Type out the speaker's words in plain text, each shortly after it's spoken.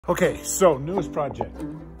Okay, so newest project.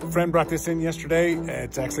 A friend brought this in yesterday.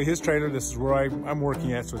 It's actually his trailer. This is where I'm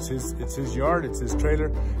working at, so it's his yard, it's his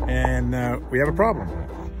trailer, and we have a problem.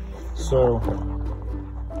 So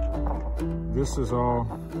this is all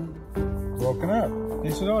broken up. He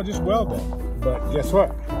said, "Oh, just weld that." But guess what?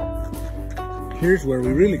 Here's where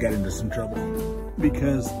we really got into some trouble,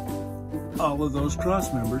 because all of those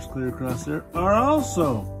cross members clear across there are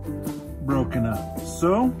also broken up.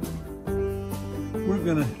 So we're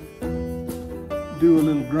gonna do a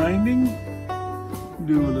little grinding,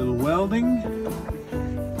 do a little welding.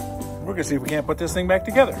 We're gonna see if we can't put this thing back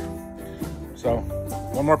together. So,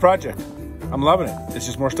 one more project. I'm loving it. It's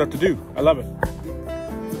just more stuff to do. I love it.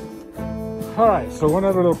 All right, so one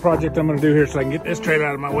other little project I'm gonna do here so I can get this trailer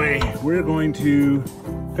out of my way. We're going to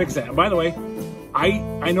fix that. And by the way,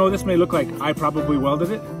 I know this may look like I probably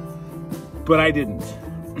welded it, but I didn't.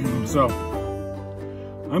 So,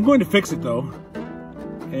 I'm going to fix it though.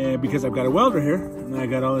 Because I've got a welder here and I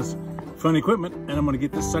got all this fun equipment, and I'm gonna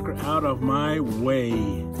get this sucker out of my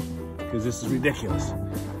way because this is ridiculous.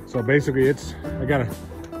 So basically I gotta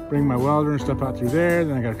bring my welder and stuff out through there,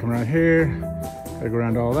 then I gotta come around here, gotta go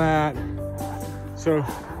around all that. So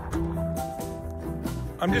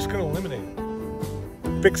I'm just gonna eliminate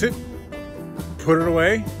it. Fix it, put it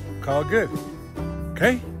away, call it good,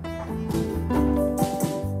 okay?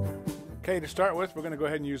 Okay, to start with, we're going to go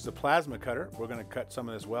ahead and use the plasma cutter. We're going to cut some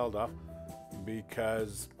of this weld off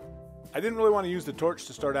because I didn't really want to use the torch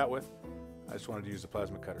to start out with. I just wanted to use the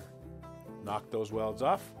plasma cutter. Knock those welds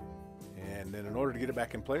off, and then in order to get it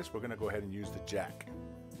back in place, we're going to go ahead and use the jack.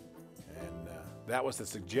 And that was the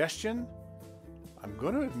suggestion. I'm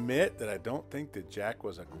going to admit that I don't think the jack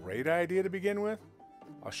was a great idea to begin with.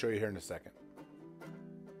 I'll show you here in a second.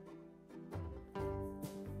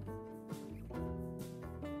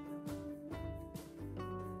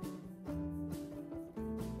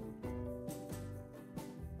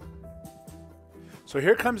 So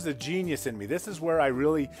here comes the genius in me. This is where I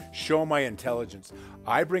really show my intelligence.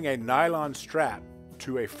 I bring a nylon strap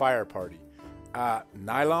to a fire party.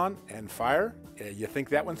 Nylon and fire? You think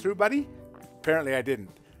that one through, buddy? Apparently I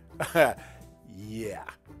didn't. Yeah.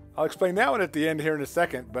 I'll explain that one at the end here in a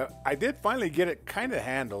second, but I did finally get it kind of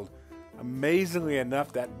handled. Amazingly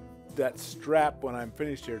enough, that strap, when I'm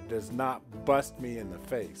finished here, does not bust me in the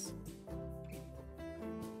face.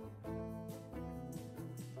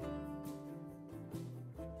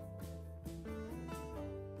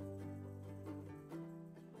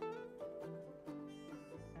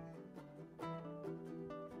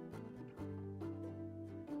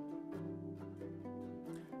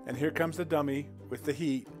 And here comes the dummy with the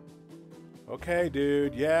heat. Okay,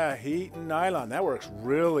 dude, yeah, heat and nylon, that works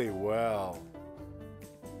really well.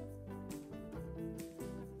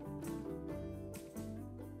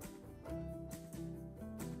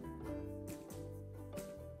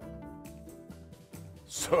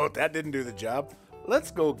 So if that didn't do the job,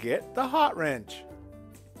 let's go get the hot wrench.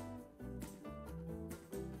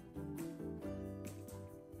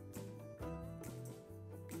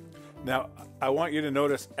 Now, I want you to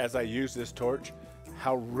notice as I use this torch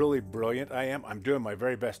how really brilliant I am. I'm doing my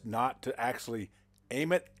very best not to actually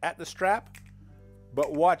aim it at the strap,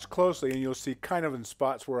 but watch closely and you'll see kind of in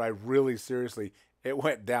spots where I really seriously, it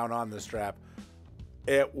went down on the strap.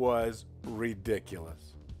 It was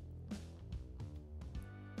ridiculous.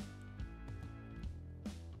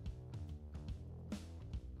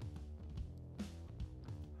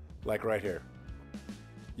 Like right here.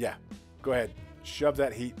 Yeah, go ahead. Shove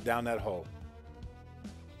that heat down that hole.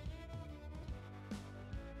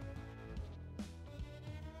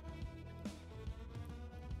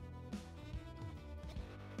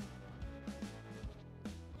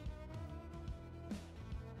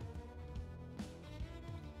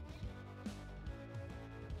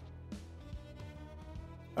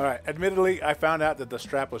 All right, admittedly, I found out that the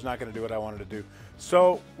strap was not going to do what I wanted to do.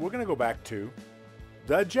 So we're going to go back to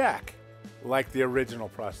the jack, like the original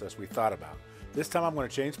process we thought about. This time I'm going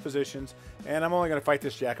to change positions, and I'm only going to fight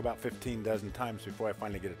this jack about 15 dozen times before I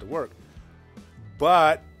finally get it to work.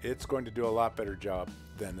 But it's going to do a lot better job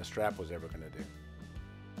than the strap was ever going to do.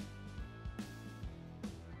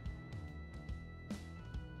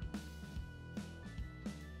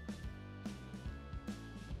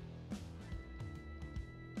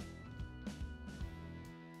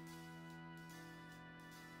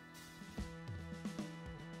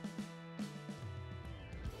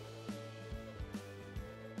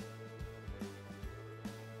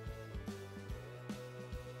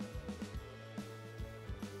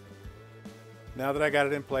 Now that I got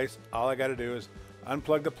it in place, all I got to do is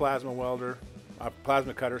unplug the plasma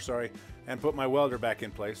cutter, and put my welder back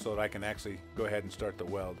in place so that I can actually go ahead and start the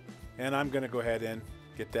weld. And I'm going to go ahead and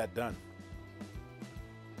get that done.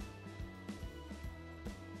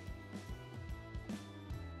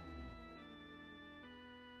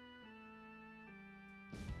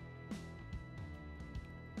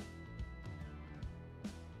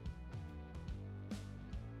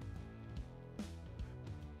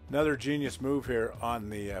 Another genius move here on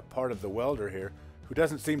the part of the welder here, who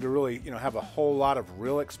doesn't seem to really, have a whole lot of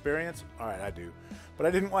real experience. All right, I do. But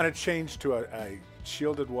I didn't want to change to a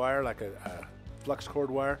shielded wire, like a flux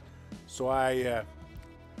cord wire. So I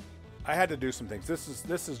had to do some things. This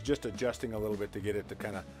is just adjusting a little bit to get it to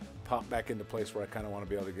kind of pop back into place where I kind of want to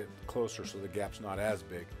be able to get closer so the gap's not as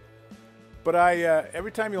big. But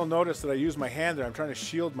every time you'll notice that I use my hand there, I'm trying to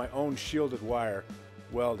shield my own shielded wire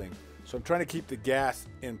welding. So I'm trying to keep the gas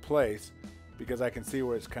in place because I can see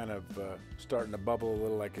where it's kind of starting to bubble a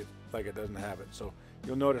little like it doesn't have it. So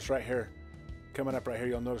you'll notice right here, coming up right here,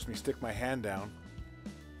 you'll notice me stick my hand down,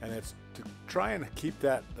 and it's to try and keep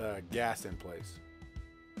that gas in place.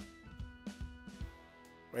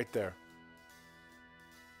 Right there.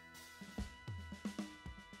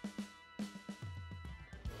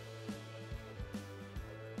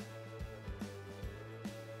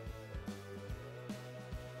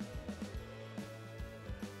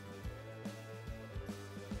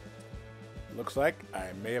 Looks like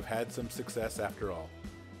I may have had some success after all.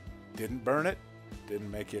 Didn't burn it,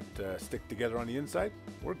 didn't make it stick together on the inside.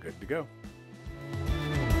 We're good to go.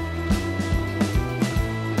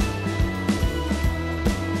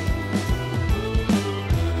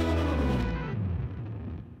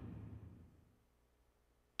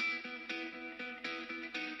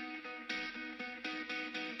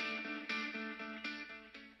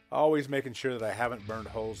 Always making sure that I haven't burned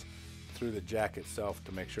holes through the jack itself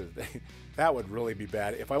to make sure that that would really be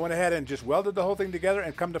bad. If I went ahead and just welded the whole thing together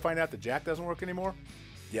and come to find out the jack doesn't work anymore,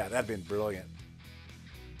 yeah, that'd been brilliant.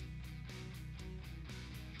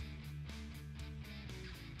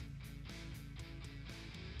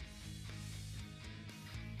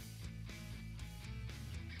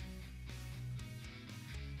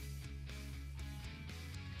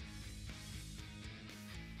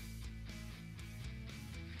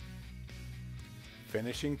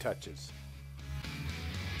 Finishing touches.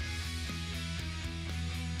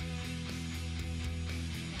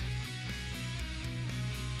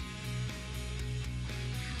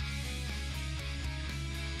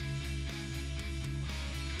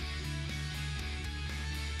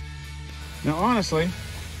 Now honestly,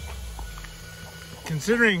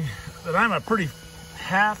 considering that I'm a pretty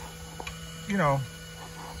half-baked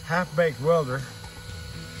welder,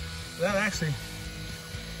 that actually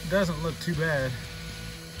doesn't look too bad.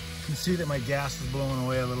 You can see that my gas is blowing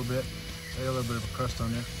away a little bit. I got a little bit of a crust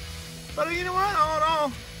on there. But you know what, all in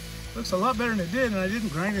all, looks a lot better than it did, and I didn't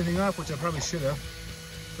grind anything up, which I probably should have,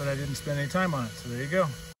 but I didn't spend any time on it, so there you go.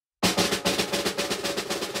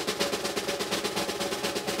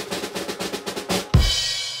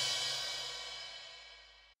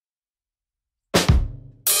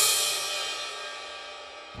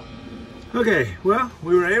 Okay, well,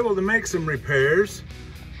 we were able to make some repairs.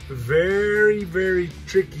 Very, very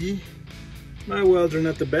tricky. My welds are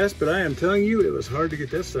not the best, but I am telling you, it was hard to get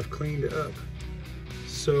that stuff cleaned up.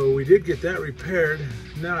 So we did get that repaired.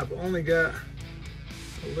 Now I've only got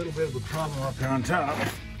a little bit of a problem up here on top,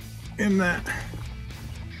 in that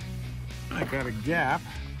I got a gap.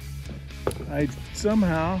 I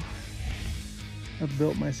somehow have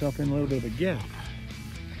built myself in a little bit of a gap.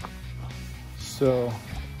 So,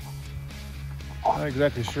 not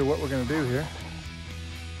exactly sure what we're gonna do here.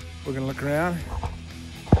 We're gonna look around,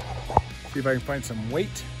 see if I can find some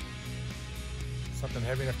weight, something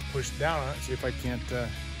heavy enough to push down on it, see if I can't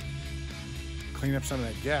clean up some of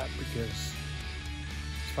that gap, because it's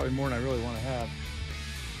probably more than I really want to have.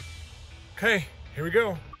 Okay, here we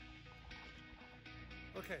go.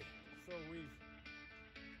 Okay, so we've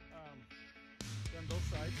done both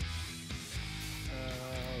sides.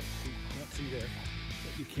 You can't see there,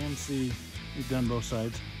 but you can see we've done both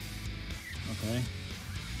sides. Okay.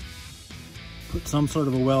 Put some sort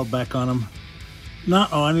of a weld back on them.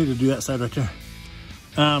 Oh, I need to do that side right there.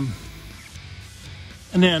 And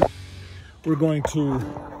then we're going to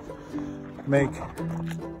make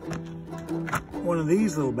one of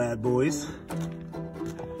these little bad boys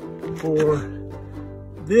for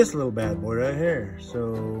this little bad boy right here.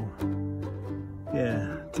 So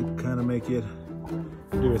yeah, to kind of make it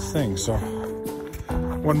do its thing. So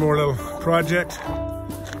one more little project.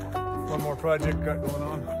 One more project got going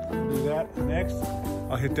on. We'll do that next.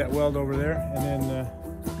 I'll hit that weld over there, and then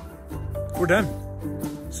we're done.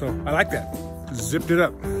 So I like that. Zipped it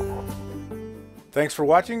up. Thanks for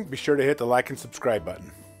watching. Be sure to hit the like and subscribe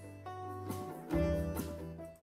button.